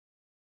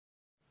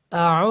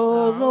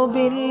أعوذ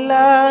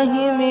بالله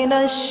من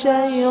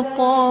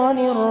الشيطان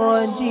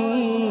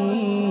الرجيم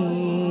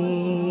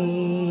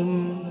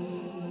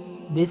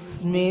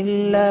بسم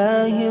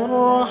الله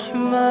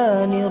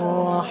الرحمن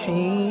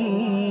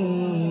الرحيم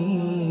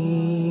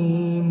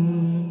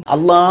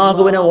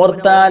അള്ളാഹുവിനെ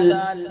ഓർത്താൽ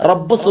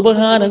റബ്ബ്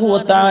സുബ്ഹാനഹു വ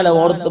തആല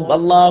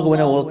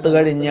അള്ളാഹുവിനെ ഓർത്തു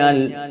കഴിഞ്ഞാൽ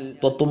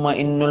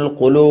തത്മഇന്നുൽ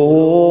ഖുലൂബ്,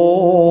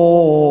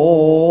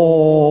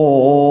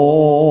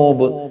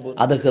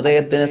 അത്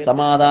ഹൃദയത്തിന്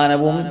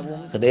സമാധാനവും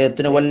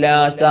ഹൃദയത്തിന്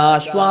വല്ലാത്ത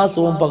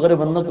ആശ്വാസവും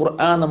പകരുമെന്ന്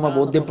ഖുർആൻ നമ്മെ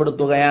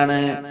ബോധ്യപ്പെടുത്തുകയാണ്.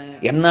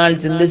 എന്നാൽ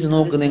ചിന്തിച്ചു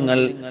നോക്ക് നിങ്ങൾ,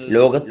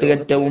 ലോകത്ത്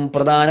ഏറ്റവും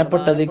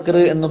പ്രധാനപ്പെട്ട ദിക്ർ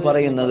എന്ന്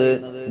പറയുന്നത്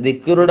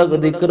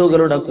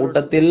ദിക്റുകളുടെ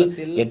കൂട്ടത്തിൽ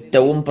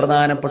ഏറ്റവും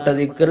പ്രധാനപ്പെട്ട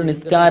ദിക്ർ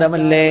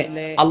നിസ്കാരമല്ലേ?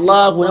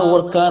 അള്ളാഹുവിനെ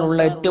ഓർക്കാനുള്ള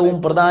ഏറ്റവും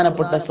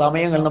പ്രധാനപ്പെട്ട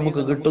സമയങ്ങൾ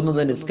നമുക്ക്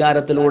കിട്ടുന്നത്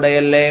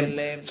നിസ്കാരത്തിലൂടെയല്ലേ?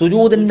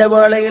 സുജൂദിന്റെ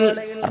വേളയിൽ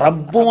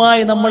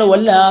റബ്ബുമായി നമ്മൾ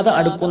വല്ലാതെ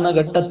അടുക്കുന്ന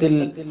ഘട്ടത്തിൽ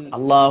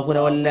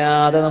അള്ളാഹുവിനെ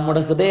വല്ലാതെ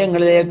നമ്മുടെ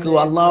ഹൃദയങ്ങളിലേക്ക്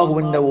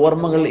അള്ളാഹുവിന്റെ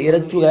ഓർമ്മകൾ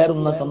ഇരച്ചു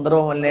കയറുന്ന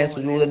സന്ദർഭമല്ലേ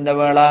സുജൂദിന്റെ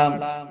വേള?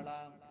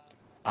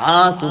 ആ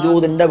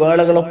സുജൂദിന്റെ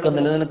വേളകളൊക്കെ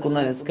നിലനിൽക്കുന്ന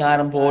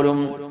നിസ്കാരം പോലും,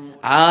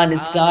 ആ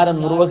നിസ്കാരം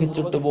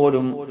നിർവഹിച്ചിട്ട്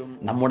പോലും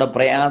നമ്മുടെ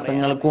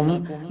പ്രയാസങ്ങൾക്കും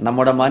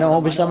നമ്മുടെ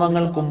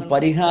മനോവിഷമങ്ങൾക്കും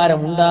പരിഹാരം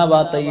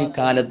ഉണ്ടാവാത്ത ഈ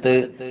കാലത്ത്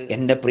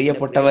എന്റെ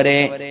പ്രിയപ്പെട്ടവരെ,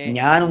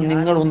 ഞാനും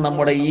നിങ്ങളും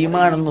നമ്മുടെ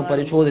ഈമാൻ ഒന്ന്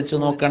പരിശോധിച്ചു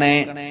നോക്കണേ.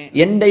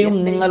 എന്റെയും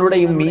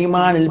നിങ്ങളുടെയും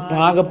ഈമാനിൽ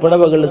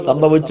പാകപ്പിഴവുകൾ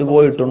സംഭവിച്ചു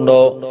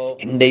പോയിട്ടുണ്ടോ?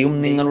 എന്റെയും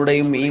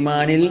നിങ്ങളുടെയും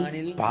ഈമാനിൽ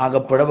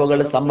പാകപ്പിഴവുകൾ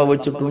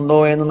സംഭവിച്ചിട്ടുണ്ടോ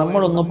എന്ന്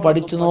നമ്മളൊന്ന്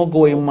പഠിച്ചു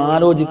നോക്കുകയും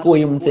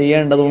ആലോചിക്കുകയും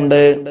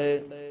ചെയ്യേണ്ടതുണ്ട്.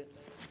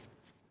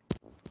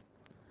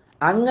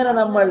 അങ്ങനെ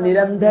നമ്മൾ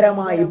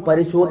നിരന്തരമായി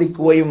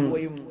പരിശോധിക്കുകയും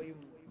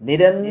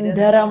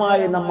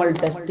നിരന്തരമായി നമ്മൾ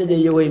ടെസ്റ്റ്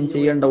ചെയ്യുകയും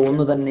ചെയ്യേണ്ട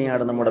ഒന്ന്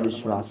തന്നെയാണ് നമ്മുടെ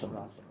വിശ്വാസം.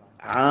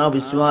 ആ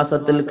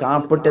വിശ്വാസത്തിൽ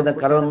കാപ്പട്യത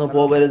കലർന്നു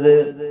പോകരുത്.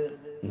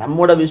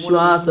 നമ്മുടെ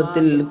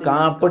വിശ്വാസത്തിൽ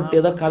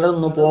കാപ്പട്യത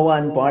കലർന്നു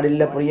പോവാൻ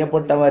പാടില്ല.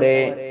 പ്രിയപ്പെട്ടവരെ,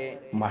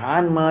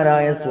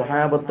 മഹാന്മാരായ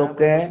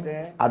സ്വഹാബത്തൊക്കെ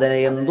അതിനെ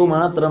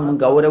എന്തുമാത്രം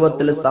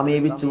ഗൗരവത്തിൽ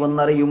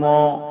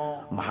സമീപിച്ചുവെന്നറിയുമോ?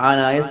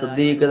 മഹാനായ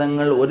സിദ്ദീഖ്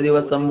തങ്ങൾ ഒരു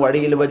ദിവസം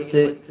വഴിയിൽ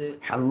വെച്ച്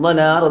ഹൻളല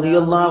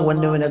റളിയല്ലാഹു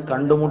അൻഹുവിനെ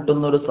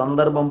കണ്ടുമുട്ടുന്ന ഒരു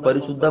സന്ദർഭം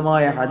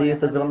പരിശുദ്ധമായ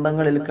ഹദീസ്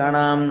ഗ്രന്ഥങ്ങളിൽ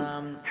കാണാം.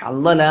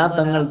 ഹൻളല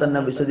തങ്ങൾ തന്നെ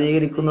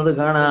വിശദീകരിക്കുന്നത്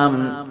കാണാം.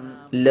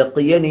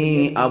 ലഖിയനി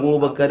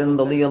അബൂബക്കർ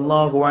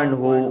റളിയല്ലാഹു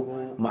അൻഹു,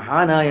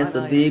 മഹാനായ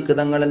സിദ്ദീഖ്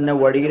തങ്ങൾ എന്നെ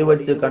വഴിയിൽ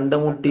വെച്ച്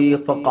കണ്ടുമുട്ടി.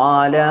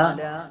 ഫഖാല,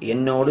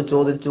 എന്നോട്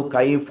ചോദിച്ചു,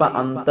 കൈഫ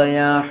അൻത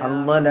യാ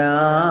ഹൻളല,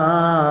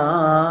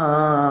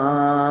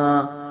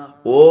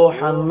 ഓ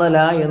ഹൻളല,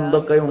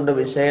 എന്തൊക്കെയുണ്ട്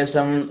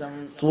വിശേഷം?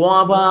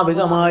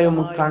 സ്വാഭാവികമായും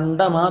കണ്ട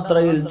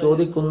മാത്രയിൽ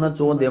ചോദിക്കുന്ന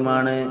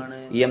ചോദ്യമാണ്,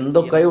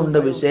 എന്തൊക്കെയുണ്ട്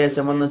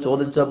വിശേഷമെന്ന്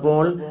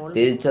ചോദിച്ചപ്പോൾ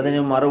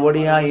തിരിച്ചതിന്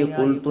മറുപടിയായി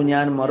ഖുൽതു,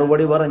 ഞാൻ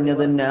മറുപടി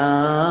പറഞ്ഞത്,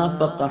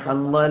 നാഫഖ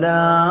ഹൻളല,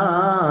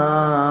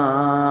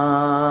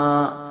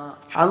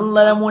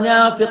 ഹൻളല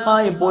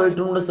മുനാഫിഖായി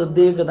പോയിട്ടുണ്ട്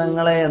സിദ്ദീഖ്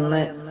തങ്ങളെ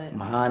എന്ന്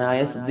മഹാനായ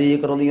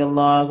സിദ്ദീഖ്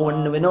റളിയല്ലാഹു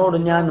അൻഹുവിനോട്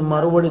ഞാൻ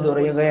മറുപടി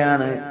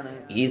പറയുകയാണ്.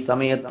 ഈ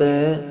സമയത്ത്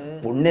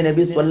പുണ്യ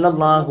നബി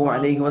സ്വല്ലല്ലാഹു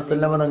അലൈഹി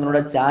വസല്ലം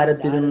തങ്ങളുടെ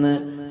ചാരത്തിരുന്ന്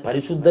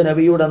പരിശുദ്ധ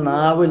നബിയുടെ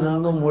നാവിൽ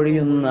നിന്നും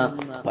മൊഴിയുന്ന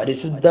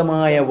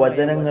പരിശുദ്ധമായ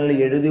വചനങ്ങൾ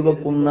എഴുതി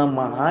വെക്കുന്ന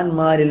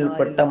മഹാന്മാരിൽ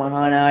പെട്ട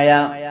മഹാനായ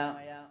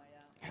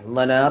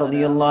ഹൻളല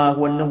റളിയല്ലാഹു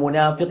അൻഹു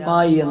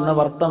മുനാഫിഖായി എന്ന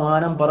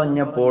വർത്തമാനം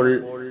പറഞ്ഞപ്പോൾ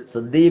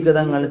സിദ്ദീഖ്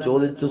തങ്ങൾ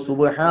ചോദിച്ചു,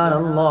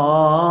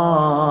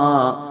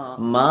 സുബ്ഹാനല്ലാഹ്,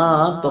 മാ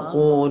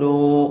തഖൂലു,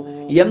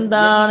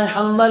 എന്താണ്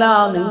ഹൻളല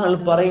നിങ്ങൾ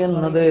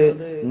പറയുന്നത്?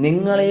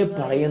 നിങ്ങളെ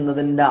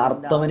പറയുന്നതിന്റെ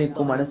അർത്ഥം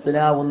എനിക്ക്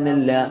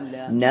മനസ്സിലാവുന്നില്ല.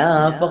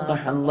 നാഫഖ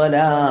ഹൻളല,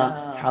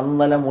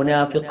 ഹൻളല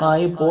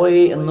മുനാഫിഖായി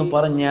പോയി എന്ന്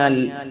പറഞ്ഞാൽ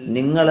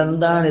നിങ്ങൾ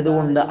എന്താണ്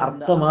ഇതുകൊണ്ട്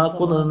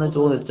അർത്ഥമാക്കുന്നതെന്ന്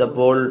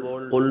ചോദിച്ചപ്പോൾ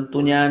ഖുൽതു,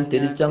 ഞാൻ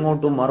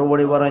തിരിച്ചങ്ങോട്ട്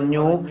മറുപടി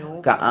പറഞ്ഞു,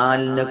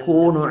 കഅൻ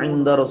നകൂനു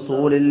ഇൻദ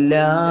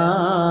റസൂലില്ലാഹ്,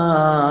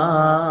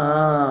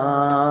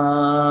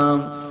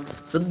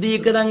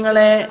 സിദ്ദീഖ്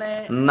തങ്ങളെ,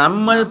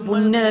 നമ്മൾ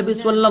പുണ്യ നബി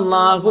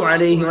സ്വല്ലല്ലാഹു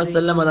അലൈഹി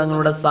വസല്ലം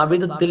തങ്ങളുടെ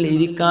സവിധത്തിൽ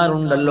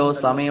ഇരിക്കാറുണ്ടല്ലോ,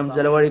 സമയം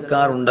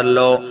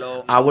ചെലവഴിക്കാറുണ്ടല്ലോ.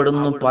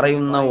 അവിടുന്ന്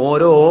പറയുന്ന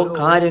ഓരോ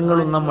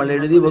കാര്യങ്ങളും നമ്മൾ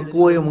എഴുതി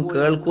വെക്കുകയും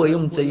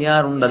കേൾക്കുകയും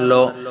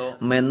ചെയ്യാറുണ്ടല്ലോ.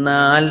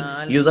 എന്നാൽ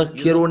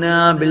യുദക്കിറുനാ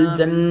ബിൽ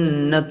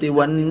ജന്നതി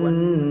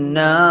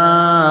വന്നാർ,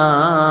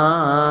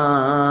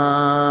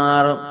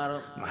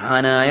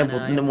 മഹാനായ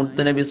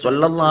മുത്തുനബി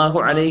സ്വല്ലല്ലാഹു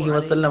അലൈഹി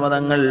വസല്ലം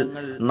തങ്ങൾ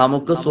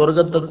നമുക്ക്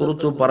സ്വർഗത്തെ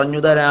കുറിച്ച് പറഞ്ഞു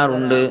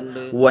തരാറുണ്ട്,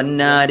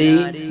 വന്നാരി,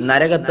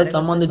 നരകത്തെ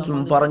സംബന്ധിച്ചും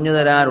പറഞ്ഞു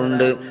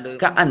തരാറുണ്ട്.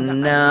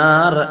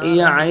 കഅന്നാർ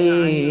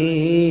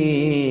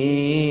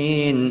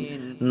യഈൻ,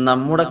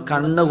 നമ്മുടെ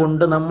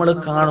കണ്ണുകൊണ്ട് നമ്മൾ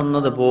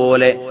കാണുന്നത്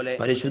പോലെ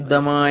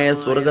പരിശുദ്ധമായ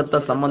സ്വർഗത്തെ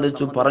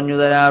സംബന്ധിച്ചു പറഞ്ഞു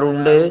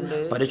തരാറുണ്ട്.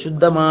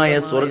 പരിശുദ്ധമായ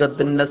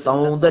സ്വർഗത്തിന്റെ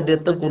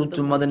സൗന്ദര്യത്തെ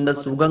കുറിച്ചും അതിന്റെ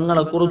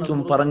സുഖങ്ങളെ കുറിച്ചും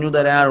പറഞ്ഞു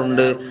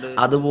തരാറുണ്ട്.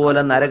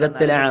 അതുപോലെ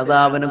നരകത്തിലെ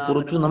അദാബിനെ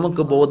കുറിച്ചും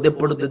നമുക്ക്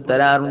ബോധ്യപ്പെടുത്തി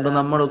തരാറുണ്ട്.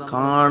 നമ്മൾ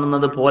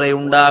കാണുന്നത് പോലെ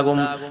ഉണ്ടാകും.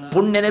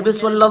 പുണ്യ നബി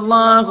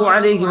സ്വല്ലല്ലാഹു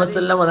അലൈഹി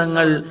വസല്ലം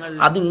തങ്ങൾ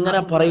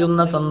അതിങ്ങനെ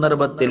പറയുന്ന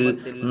സന്ദർഭത്തിൽ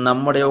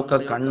നമ്മുടെയൊക്കെ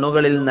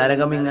കണ്ണുകളിൽ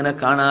നരകം ഇങ്ങനെ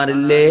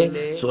കാണാറില്ലേ?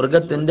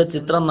 സ്വർഗത്തിന്റെ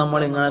ചിത്രം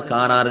നമ്മൾ ഇങ്ങനെ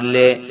കാണാറില്ലേ?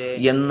 കാണാറില്ലേ?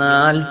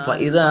 എന്നാൽ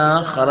ഫഇദാ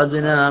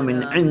ഖറജ്നാ മിൻ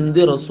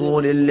ഇൻദി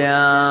റസൂലില്ലാഹ്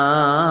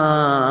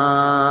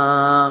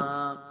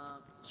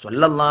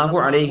സ്വല്ലല്ലാഹു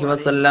അലൈഹി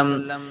വസല്ലം,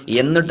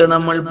 എന്നിട്ട്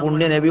നമ്മൾ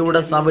പുണ്യ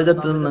നബിയുടെ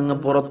സവിധത്തിൽ നിന്ന്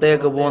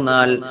പുറത്തേക്ക്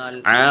പോന്നാൽ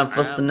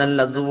ആഫസ്നൽ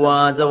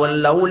അസ്വാജ വൽ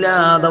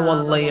ഔലാദ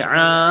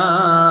വല്ലൈആത്,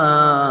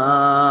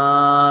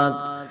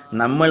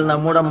 നമ്മൾ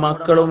നമ്മുടെ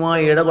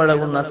മക്കളുമായി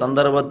ഇടപഴകുന്ന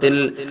സന്ദർഭത്തിൽ,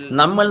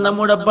 നമ്മൾ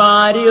നമ്മുടെ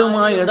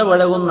ഭാര്യയുമായി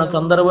ഇടപഴകുന്ന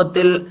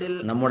സന്ദർഭത്തിൽ,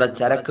 നമ്മുടെ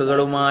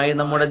ചരക്കുകളുമായി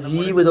നമ്മുടെ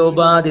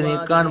ജീവിതോപാധി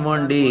നീക്കാൻ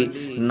വേണ്ടി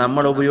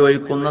നമ്മൾ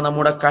ഉപയോഗിക്കുന്ന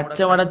നമ്മുടെ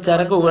കച്ചവട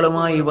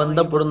ചരക്കുകളുമായി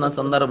ബന്ധപ്പെടുന്ന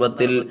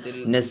സന്ദർഭത്തിൽ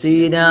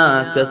നസീന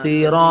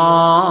കസീറാ,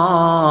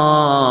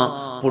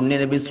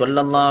 പുണ്യനബി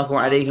സ്വല്ലല്ലാഹു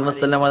അലൈഹി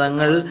വസല്ലം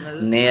തങ്ങൾ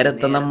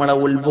നേരത്തെ നമ്മളെ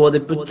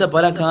ഉത്ബോധിപ്പിച്ച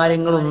പല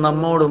കാര്യങ്ങളും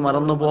നമ്മോട്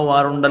മറന്നു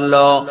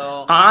പോവാറുണ്ടല്ലോ.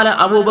 ഖാല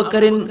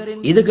അബൂബക്കറിൻ,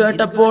 ഇത്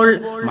കേട്ടപ്പോൾ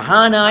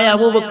മഹാനായ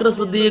അബൂബക്കർ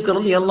സിദ്ദീഖ്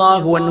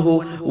റളിയല്ലാഹു അൻഹു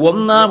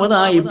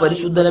ഒന്നാമതായി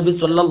പരിശുദ്ധ നബി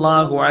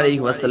സ്വല്ലല്ലാഹു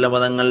അലൈഹി വസല്ലം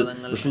തങ്ങൾ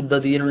വിശുദ്ധ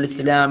ദീനുൽ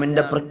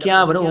ഇസ്ലാമിന്റെ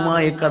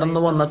പ്രഖ്യാപനവുമായി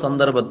കടന്നു വന്ന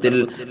സന്ദർഭത്തിൽ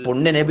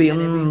പുണ്യനബി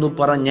എന്തു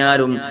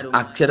പറഞ്ഞാലും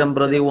അക്ഷരം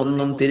പ്രതി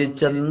ഒന്നും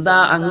തിരിച്ചെന്താ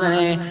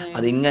അങ്ങനെ,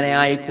 അതിങ്ങനെ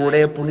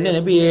ആയിക്കൂടെ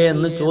പുണ്യനബിയെ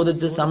എന്ന്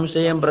ചോദിച്ച്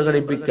സംശയം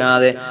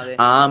പ്രകടിപ്പിക്കാതെ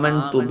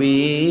ആമൻതു ബി,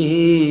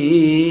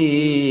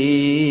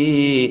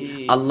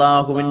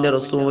 അല്ലാഹുവിന്റെ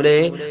റസൂലേ,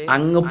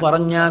 അങ്ങ്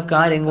പറഞ്ഞ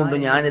കാര്യം കൊണ്ട്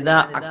ഞാനിതാ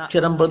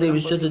അക്ഷരം പ്രതി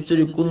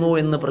വിശ്വസിച്ചിരിക്കുന്നു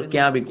എന്ന്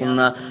പ്രഖ്യാപിക്കുന്ന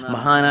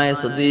മഹാനായ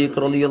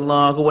സിദ്ദീഖ്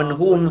റളിയല്ലാഹു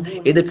അൻഹുവും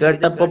ഇത്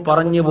കേട്ടപ്പോൾ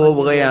പറഞ്ഞു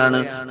പോവുകയാണ്,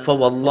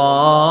 ഫവല്ലാഹി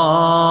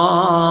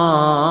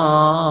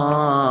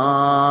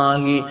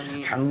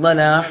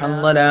ഹൻദല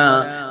ഹൻദല,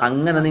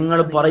 അങ്ങനെ നിങ്ങൾ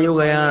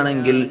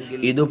പറയുകയാണെങ്കിൽ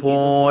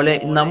ഇതുപോലെ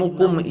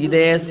നമുക്കും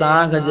ഇതേ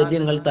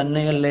സാഹചര്യങ്ങൾ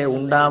തന്നെയല്ലേ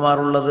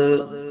ഉണ്ടാവാറുള്ളത്?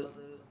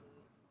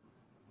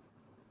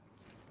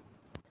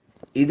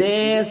 ഇതേ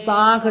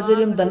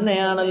സാഹചര്യം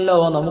തന്നെയാണല്ലോ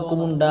നമുക്കും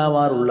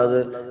ഉണ്ടാവാറുള്ളത്.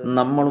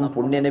 നമ്മളും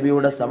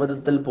പുണ്യനബിയുടെ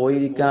സവിധത്തിൽ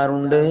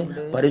പോയിരിക്കാറുണ്ട്,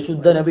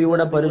 പരിശുദ്ധ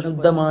നബിയുടെ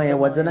പരിശുദ്ധമായ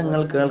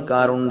വചനങ്ങൾ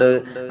കേൾക്കാറുണ്ട്.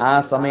 ആ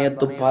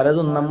സമയത്ത്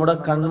പലതും നമ്മുടെ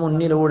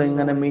കൺമുന്നിലൂടെ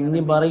ഇങ്ങനെ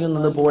മിന്നി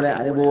പറയുന്നത് പോലെ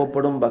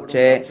അനുഭവപ്പെടും.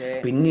 പക്ഷേ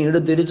പിന്നീട്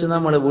തിരിച്ചു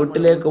നമ്മൾ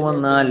വീട്ടിലേക്ക്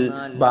വന്നാൽ,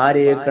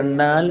 ഭാര്യയെ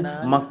കണ്ടാൽ,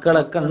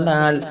 മക്കളെ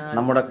കണ്ടാൽ,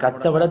 നമ്മുടെ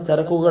കച്ചവട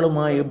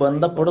ചരക്കുകളുമായി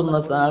ബന്ധപ്പെടുന്ന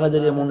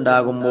സാഹചര്യം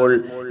ഉണ്ടാകുമ്പോൾ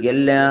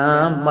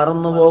എല്ലാം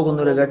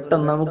മറന്നുപോകുന്നൊരു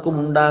ഘട്ടം നമുക്കും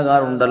ഉണ്ടാകാറുണ്ടല്ലോ.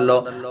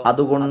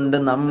 അതുകൊണ്ട്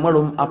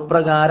നമ്മളും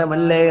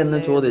അപ്രകാരമല്ലേ എന്ന്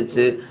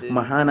ചോദിച്ച്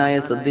മഹാനായ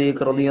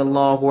സിദ്ദീഖ്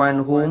റളിയല്ലാഹു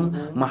അൻഹുവും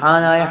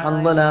മഹാനായ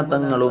ഹൻദല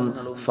തങ്ങളും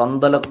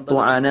ഫന്തലഖ്തു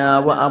അനാ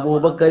വ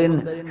അബൂബക്കറിൻ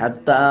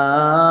ഹത്താ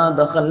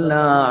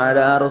ദഖൽനാ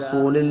അലാ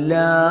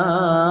റസൂലില്ലാഹ്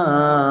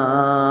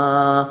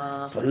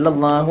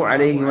സ്വല്ലല്ലാഹു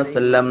അലൈഹി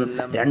വസല്ലം,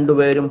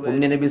 രണ്ടുപേരും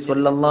പുണ്യനബി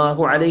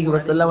സ്വല്ലല്ലാഹു അലൈഹി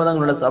വസല്ലം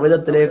തങ്ങളുടെ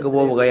സവിധത്തിലേക്ക്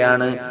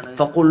പോവുകയാണ്.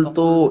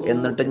 ഫഖുൽതു,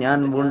 എന്നിട്ട് ഞാൻ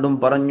വീണ്ടും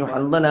പറഞ്ഞു,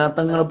 ഹൻദല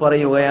തങ്ങൾ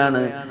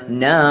പറയുകയാണ്,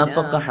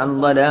 നാഫഖ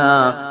ഹൻദല,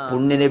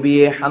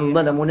 പുണ്യനബിയെ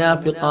ഹൻദല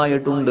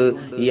മുനാഫിഖായിട്ടുണ്ട്.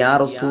 യാ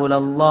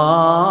റസൂലല്ലാഹ്,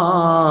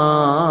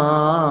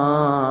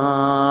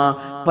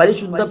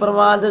 പരിശുദ്ധ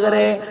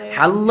പ്രവാചകരെ,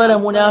 ഹൻദല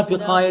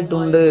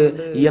മുനാഫിഖായിട്ടുണ്ട്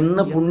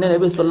എന്ന്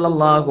പുണ്യനബി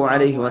സ്വല്ലല്ലാഹു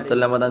അലൈഹി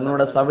വസല്ലം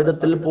തങ്ങളുടെ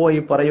സവിധത്തിൽ പോയി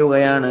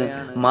പറയുകയാണ്.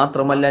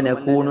 മാത്രമല്ല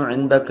നകൂനു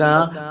ഇൻദക,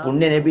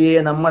 പുണ്യനബിയെ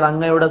നമ്മൾ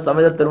അങ്ങയുടെ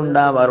സവിധത്തിൽ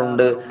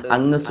ഉണ്ടാവാറുണ്ട്.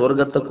 അങ്ങ്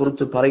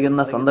സ്വർഗത്തെക്കുറിച്ച്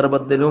പറയുന്ന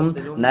സന്ദർഭത്തിലും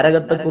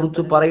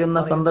നരകത്തെക്കുറിച്ച് പറയുന്ന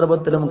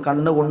സന്ദർഭത്തിലും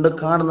കണ്ണുകൊണ്ട്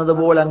കാണുന്നത്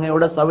പോലെ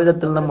അങ്ങയുടെ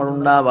സവിധത്തിൽ നമ്മൾ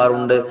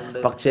ഉണ്ടാവാറുണ്ട്.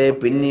 പക്ഷേ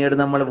പിന്നീട്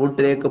നമ്മൾ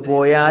വീട്ടിലേക്ക്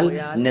പോയാൽ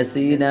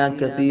നസീന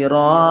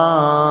കസീറാ,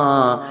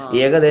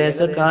 ഏകദേശ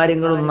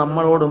കാര്യങ്ങളും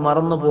നമ്മളോട്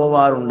മറന്നു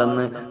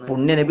പോവാറുണ്ടെന്ന്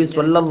പുണ്യനബി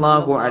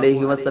സ്വല്ലല്ലാഹു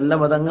അലൈഹി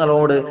വസല്ലം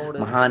തങ്ങളോട്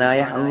മഹാനായ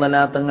ഹൻദല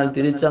തങ്ങൾ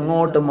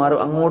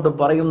അങ്ങോട്ട്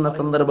പറയുന്ന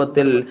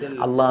സന്ദർഭത്തിൽ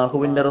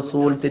അല്ലാഹുവിന്റെ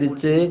റസൂൽ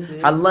തിരിച്ച്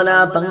ഹൻദല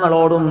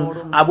തങ്ങളോടും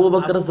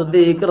അബൂബക്കർ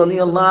സിദ്ദീഖ്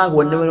റളിയല്ലാഹു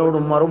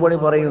അൻഹുവിനോടും മറുപടി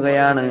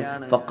പറയുകയാണ്.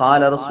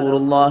 ഫഖാല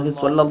റസൂലുള്ളാഹി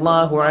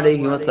സ്വല്ലല്ലാഹു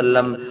അലൈഹി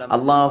വസല്ലം,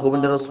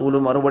 അല്ലാഹുവിന്റെ റസൂൽ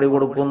മറുപടി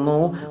കൊടുക്കുന്നു,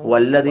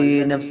 വല്ലദീ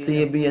നഫ്സി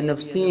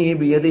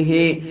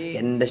ബിയദിഹി,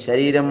 എന്റെ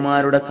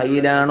ശരീരന്മാരുടെ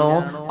കയ്യിലാണോ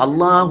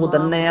അല്ലാഹു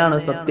തന്നെയാണ്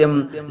സത്യം,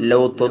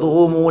 ലൗ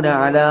തദൂമൂന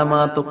അലാ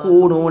മാ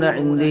തകൂനൂന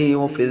ഇൻദി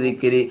വഫി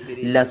ദിക്രി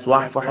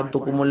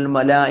ലസ്വഹഫഹതുകുമുൽ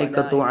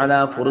മലായികതു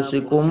അലാ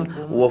ഫുർശികും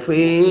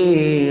വഫി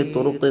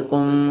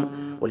തുർഖികും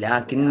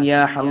വലാകിൻ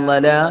യാ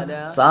ഹൻദല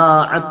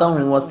സാഅതൻ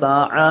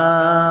വസാആ.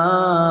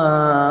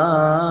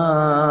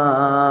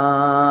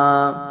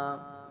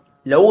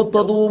 ലൗ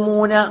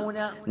തദൂമൂന,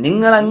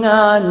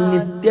 നിങ്ങളങ്ങാൻ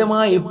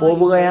നിത്യമായി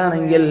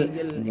പോവുകയാണെങ്കിൽ,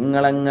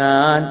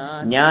 നിങ്ങളങ്ങാൻ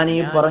ഞാൻ ഈ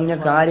പറഞ്ഞ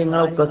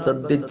കാര്യങ്ങളൊക്കെ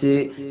ശ്രദ്ധിച്ച്,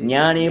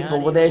 ഞാൻ ഈ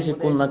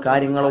ഉപദേശിക്കുന്ന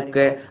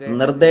കാര്യങ്ങളൊക്കെ,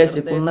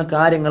 നിർദ്ദേശിക്കുന്ന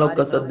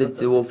കാര്യങ്ങളൊക്കെ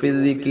ശ്രദ്ധിച്ച്,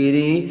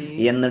 ഒഫിദിക്കിരി,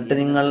 എന്നിട്ട്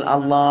നിങ്ങൾ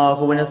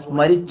അള്ളാഹുവിനെ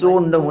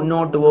സ്മരിച്ചുകൊണ്ട്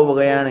മുന്നോട്ട്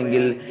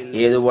പോവുകയാണെങ്കിൽ,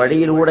 ഏത്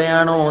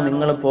വഴിയിലൂടെയാണോ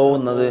നിങ്ങൾ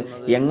പോകുന്നത്,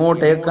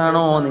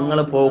 എങ്ങോട്ടേക്കാണോ നിങ്ങൾ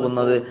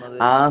പോകുന്നത്,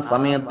 ആ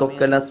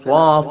സമയത്തൊക്കെ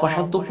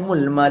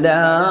ലസ്വാഫഹതുകുമുൽ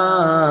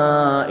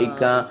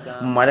മലായിക,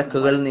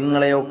 മലക്കുകൾ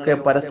നിങ്ങളെയൊക്കെ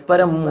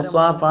പരസ്പരം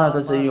മുസാഫഹ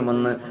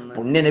ചെയ്യുമെന്ന്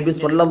പുണ്യനബി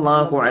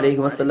സ്വല്ലല്ലാഹു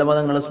അലൈഹി വസല്ലം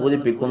തങ്ങൾ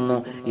സൂചിപ്പിക്കുന്നു.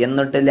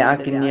 എന്നിട്ട്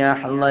ലാകിൻ യാ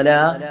ഹൻദല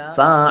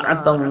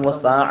സാഅതൻ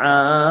വസാആ,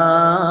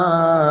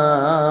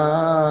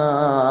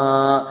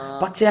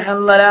 പക്ഷേ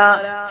ഹൻദല,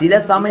 ചില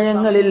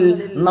സമയങ്ങളിൽ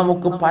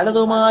നമുക്ക്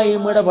പലതുമായി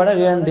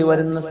ഇടപഴകേണ്ടി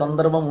വരുന്ന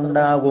സന്ദർഭം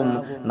ഉണ്ടാകും.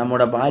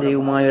 നമ്മുടെ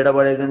ഭാര്യയുമായി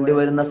ഇടപഴകേണ്ടി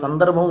വരുന്ന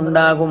സന്ദർഭം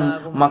ഉണ്ടാകും,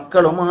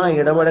 മക്കളുമായി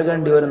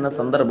ഇടപഴകേണ്ടി വരുന്ന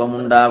സന്ദർഭം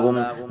ഉണ്ടാകും,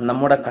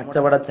 നമ്മുടെ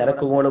കച്ചവട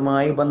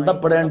ചരക്കുകളുമായി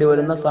ബന്ധപ്പെടേണ്ടി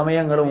വരുന്ന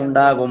സമയങ്ങളും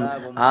ഉണ്ടാകും.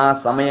 ആ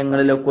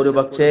സമയങ്ങളിലൊക്കെ ഒരു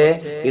പക്ഷേ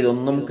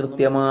ഇതൊന്നും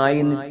കൃത്യമായി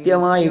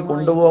നിത്യമായി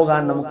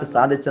കൊണ്ടുപോകാൻ നമുക്ക്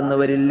സാധിച്ചെന്ന്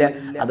വരില്ല.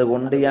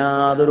 അതുകൊണ്ട്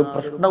യാതൊരു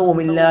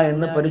പ്രശ്നവുമില്ല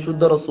എന്ന്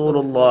പരിശുദ്ധ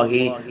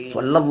റസൂലുള്ളാഹി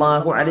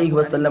സ്വല്ലല്ലാഹു അലൈഹി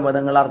വസല്ലം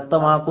തങ്ങൾ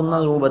അർത്ഥമാക്കുന്ന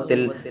രൂപത്തിൽ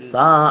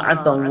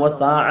സാഅതൻ വ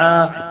സാഅ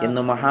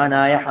എന്ന്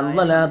മഹാനായ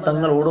ഹൻദല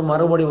തങ്ങളോട്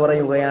മറുപടി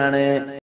പറയുകയാണ്.